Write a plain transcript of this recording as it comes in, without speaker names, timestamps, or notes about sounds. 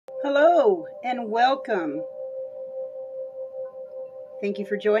Hello and welcome. Thank you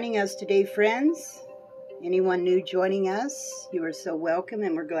for joining us today, friends. Anyone new joining us, you are so welcome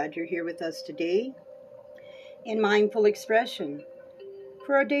and we're glad you're here with us today. In Mindful Expression,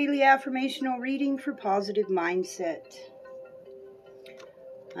 for our daily affirmational reading for positive mindset.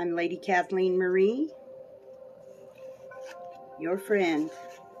 I'm Lady Kathleen Marie, your friend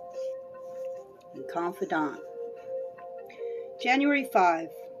and confidant. January 5,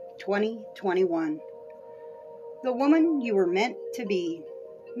 2021. The woman you were meant to be.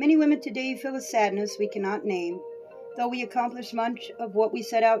 Many women today feel a sadness we cannot name. Though we accomplish much of what we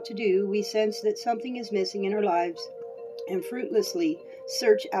set out to do, we sense that something is missing in our lives and fruitlessly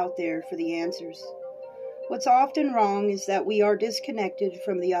search out there for the answers. What's often wrong is that we are disconnected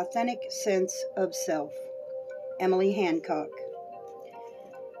from the authentic sense of self. Emily Hancock.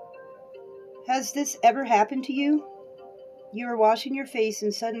 Has this ever happened to you? You are washing your face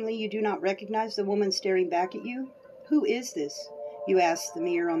and suddenly you do not recognize the woman staring back at you. Who is this? You ask the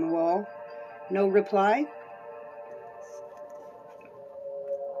mirror on the wall. No reply.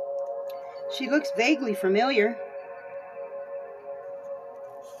 She looks vaguely familiar,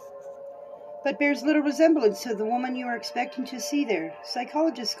 but bears little resemblance to the woman you are expecting to see there.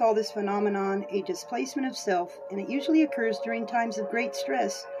 Psychologists call this phenomenon a displacement of self, and it usually occurs during times of great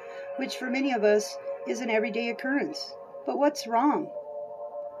stress, which for many of us is an everyday occurrence. But what's wrong?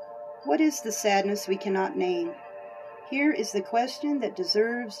 What is the sadness we cannot name? Here is the question that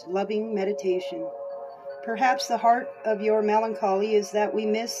deserves loving meditation. Perhaps the heart of your melancholy is that we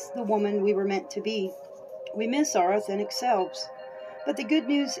miss the woman we were meant to be. We miss our authentic selves. But the good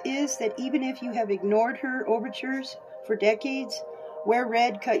news is that even if you have ignored her overtures for decades, wear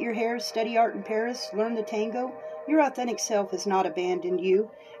red, cut your hair, study art in Paris, learn the tango, your authentic self has not abandoned you.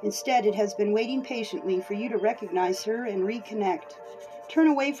 Instead, it has been waiting patiently for you to recognize her and reconnect. Turn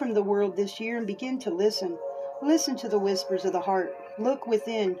away from the world this year and begin to listen. Listen to the whispers of the heart. Look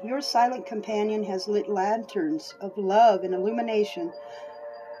within. Your silent companion has lit lanterns of love and illumination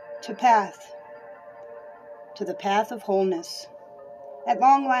to the path of wholeness. At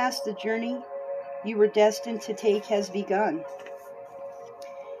long last, the journey you were destined to take has begun.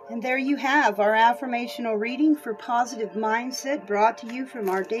 And there you have our affirmational reading for positive mindset, brought to you from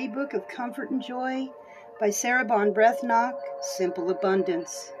our Daybook of Comfort and Joy by Sarah Bon Breathnock, Simple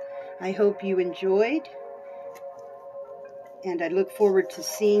Abundance. I hope you enjoyed, and I look forward to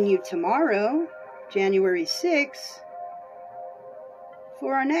seeing you tomorrow, January 6th,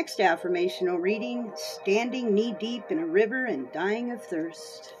 for our next affirmational reading, Standing Knee-Deep in a River and Dying of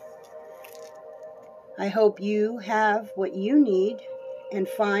Thirst. I hope you have what you need and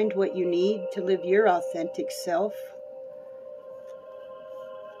find what you need to live your authentic self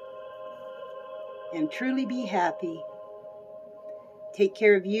and truly be happy. Take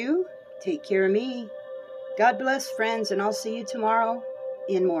care of you, take care of me. God bless, friends, and I'll see you tomorrow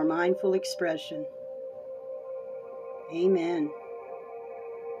in more mindful expression. Amen.